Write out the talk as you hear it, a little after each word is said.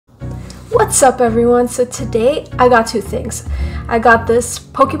What's up everyone? So today I got two things. I got this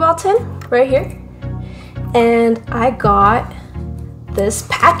Pokeball tin right here and I got this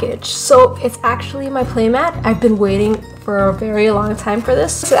package. So it's actually my playmat. I've been waiting for a very long time for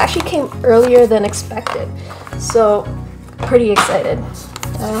this. So it actually came earlier than expected. So pretty excited.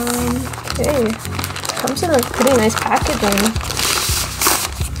 Okay, comes in a pretty nice packaging.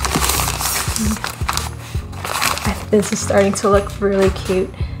 This is starting to look really cute.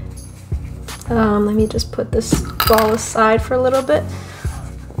 Let me just put this ball aside for a little bit.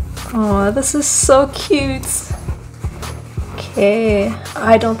 Oh, this is so cute. Okay,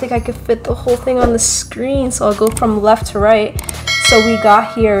 I don't think I could fit the whole thing on the screen, so I'll go from left to right. So we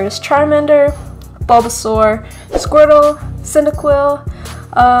got here is Charmander, Bulbasaur, Squirtle, Cyndaquil,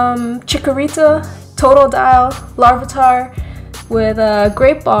 Chikorita, Totodile, Larvitar, with a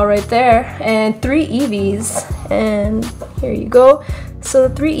Great Ball right there, and 3 Eevees. And here you go. So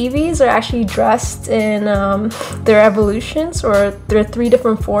the 3 Eevees are actually dressed in their evolutions, or their 3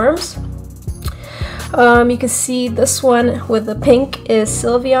 different forms. You can see this one with the pink is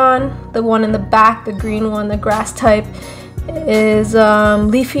Sylveon, the one in the back, the green one, the grass type, is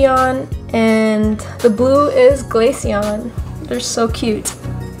Leafeon, and the blue is Glaceon. They're so cute.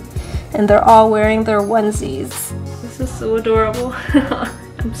 And they're all wearing their onesies. This is so adorable.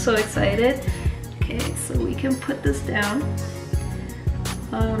 I'm so excited. Okay, so we can put this down.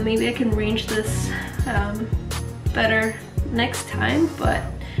 Maybe I can arrange this better next time, but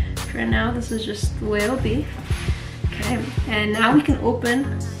for now this is just the way it'll be. Okay, and now we can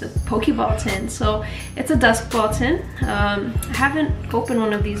open the Pokeball tin. So it's a dusk ball tin. I haven't opened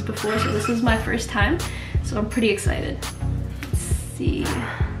one of these before, so this is my first time, so I'm pretty excited. Let's see.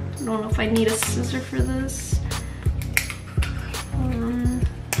 I don't know if I need a scissor for this.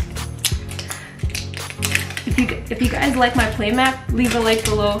 If you guys like my playmat, leave a like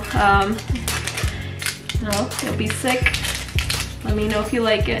below. It'll be sick. Let me know if you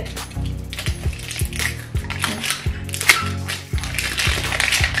like it.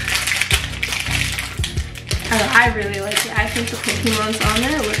 I really like it. I think the Pokemon's on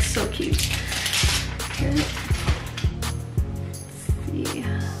there looks so cute. Okay. Let's see.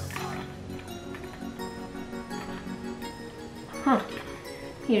 Huh.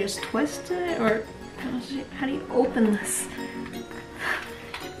 You just twist it, or how do you open this?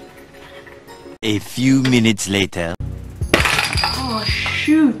 A few minutes later. Oh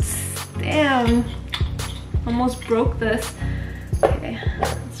shoots! Damn! Almost broke this. Okay,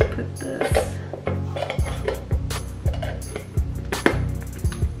 let's put this.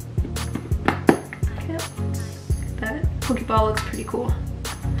 Okay, that Pokeball looks pretty cool.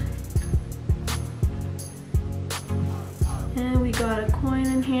 And we got a coin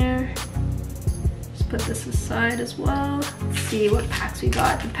in here. Put this aside as well. Let's see what packs we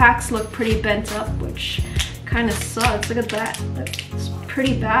got. The packs look pretty bent up, which kind of sucks. Look at that. That's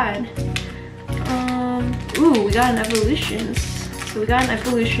pretty bad. Ooh, we got an Evolutions. So we got an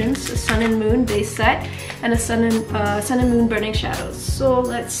Evolutions, a Sun and Moon base set, and a Sun and Moon Burning Shadows. So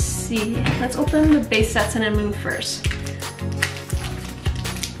let's see. Let's open the base set Sun and Moon first.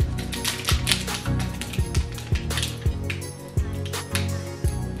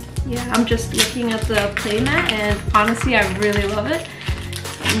 Yeah, I'm just looking at the playmat and honestly I really love it.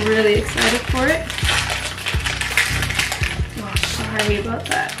 I'm really excited for it. Oh, sorry about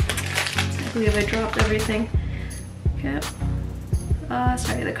that. I believe I dropped everything. Okay.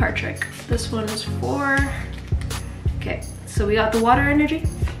 Sorry, the card trick. This one is 4. Okay, so we got the Water Energy,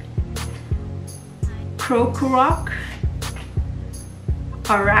 Krokorok,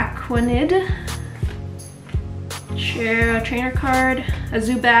 Araquanid, Trainer card, a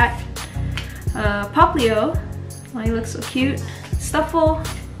Zubat, Poplio, oh, he looks so cute, Stuffle,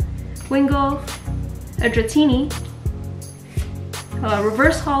 Wingull, a Dratini,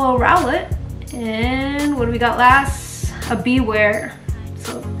 Reverse Hollow Rowlet, and what do we got last? A Beware.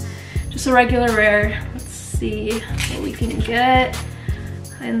 So just a regular rare. Let's see what we can get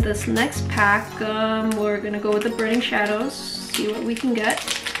in this next pack. We're gonna go with the Burning Shadows, see what we can get.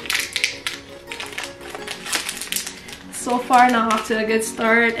 So far not off to a good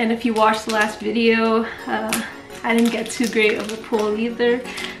start, and if you watched the last video, I didn't get too great of a pull either,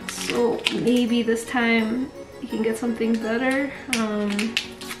 so maybe this time you can get something better.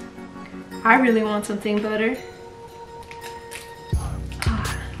 I really want something better.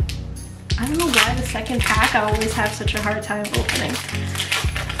 I don't know why the second pack I always have such a hard time opening.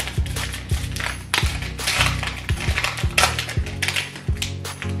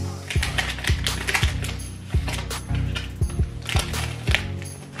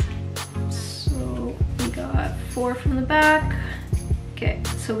 So we got 4 from the back. Okay,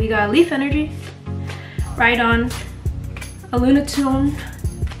 so So we got Leaf Energy, Rhydon, a Lunatone,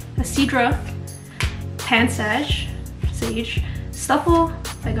 a Seadra, Pansage, Sage, Stuffle.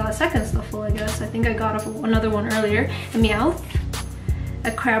 I got a second Stuffle, I guess. I think I got another one earlier. A Meowth,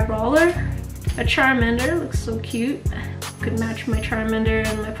 a Crabrawler, a Charmander, looks so cute. Could match my Charmander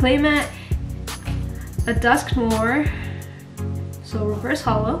and my Playmat. A Dusknoir, so reverse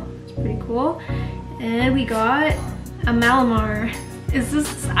holo, it's pretty cool. And we got a Malamar.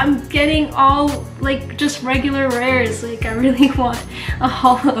 I'm getting all like just regular rares, like I really want a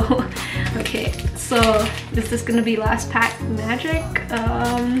holo. Okay, so is this gonna be last pack magic?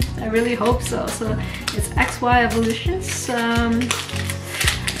 I really hope so. So it's XY evolutions. I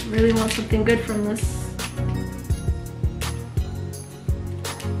really want something good from this.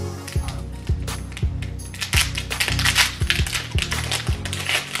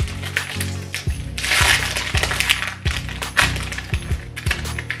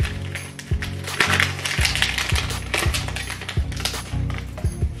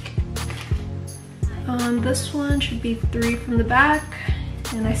 This one should be 3 from the back,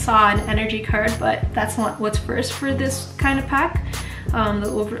 and I saw an energy card, but that's not what's first for this kind of pack,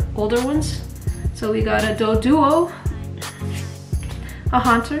 the older ones. So we got a Doduo, a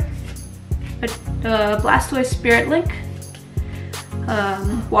Haunter, a Blastoise Spirit Link,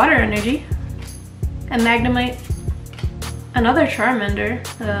 Water Energy, a Magnemite, another Charmander,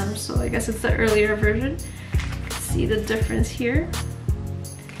 so I guess it's the earlier version. See the difference here.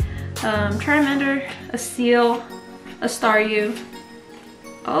 Charmander, a Steel, a Staryu.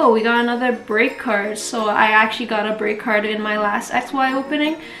 Oh, we got another break card. So I actually got a break card in my last XY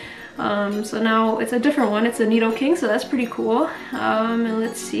opening. So now it's a different one. It's a Nidoking, so that's pretty cool. And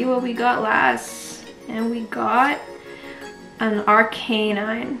let's see what we got last. And we got an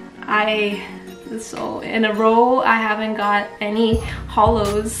Arcanine. So in a row, I haven't got any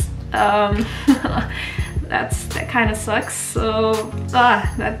holos. That kind of sucks. So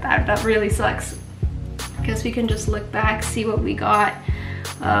that really sucks. Guess we can just look back, see what we got.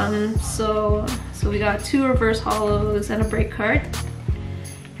 So we got 2 reverse holos and a break card.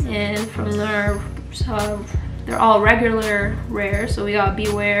 And from there, they're all regular rare. So we got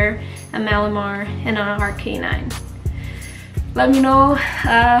Beware, a Malamar, and an Arcanine. Let me know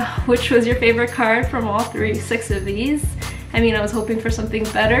which was your favorite card from all 6 of these. I mean, I was hoping for something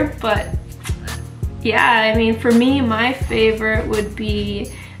better, but yeah, I mean, for me, my favorite would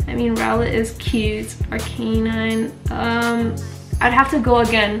be, I mean, Rowlet is cute, Arcanine. I'd have to go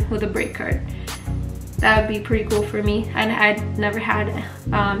again with a break card. That would be pretty cool for me. And I'd never had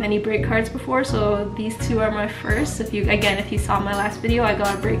any break cards before, so these 2 are my first. If you saw my last video, I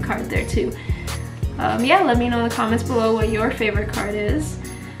got a break card there too. Yeah, let me know in the comments below what your favorite card is.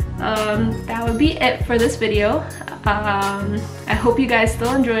 That would be it for this video. I hope you guys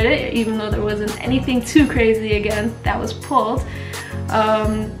still enjoyed it, even though there wasn't anything too crazy again that was pulled.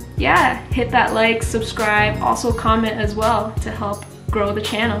 Yeah, hit that like, subscribe, also comment as well to help grow the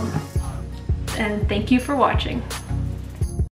channel. And thank you for watching.